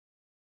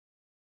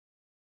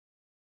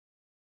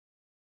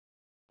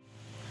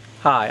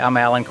Hi, I'm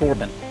Alan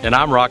Corbin. And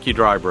I'm Rocky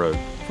Drybrook.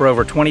 For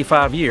over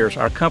 25 years,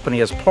 our company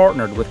has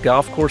partnered with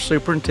golf course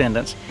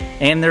superintendents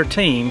and their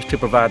teams to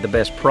provide the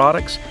best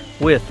products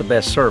with the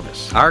best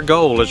service. Our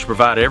goal is to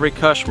provide every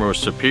customer with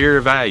superior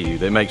value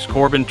that makes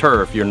Corbin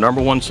Turf your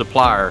 #1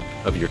 supplier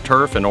of your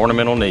turf and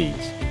ornamental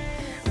needs.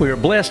 We are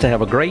blessed to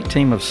have a great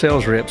team of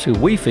sales reps who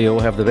we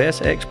feel have the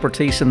best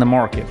expertise in the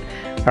market.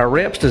 Our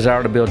reps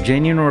desire to build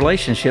genuine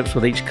relationships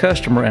with each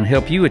customer and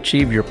help you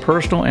achieve your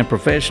personal and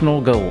professional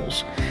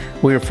goals.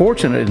 We are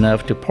fortunate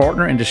enough to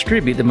partner and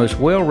distribute the most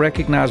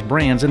well-recognized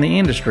brands in the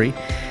industry,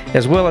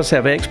 as well as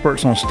have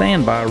experts on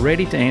standby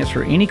ready to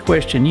answer any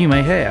question you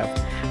may have.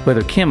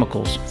 Whether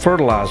chemicals,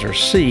 fertilizer,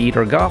 seed,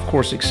 or golf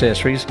course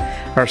accessories,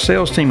 our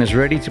sales team is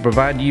ready to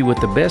provide you with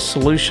the best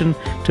solution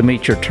to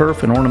meet your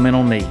turf and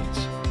ornamental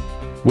needs.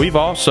 We've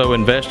also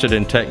invested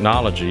in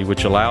technology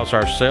which allows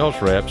our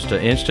sales reps to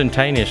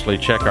instantaneously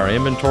check our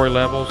inventory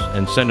levels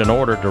and send an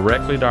order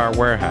directly to our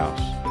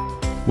warehouse.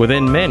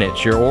 Within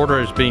minutes, your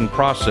order is being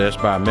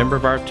processed by a member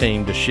of our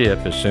team to ship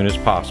as soon as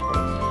possible.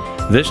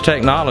 This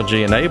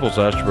technology enables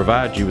us to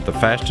provide you with the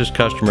fastest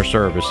customer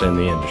service in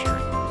the industry.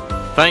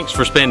 Thanks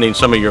for spending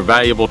some of your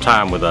valuable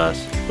time with us.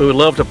 We would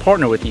love to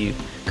partner with you.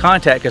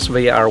 Contact us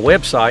via our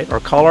website or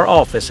call our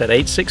office at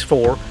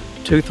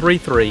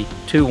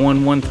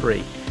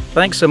 864-233-2113.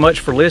 Thanks so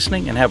much for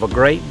listening and have a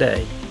great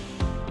day.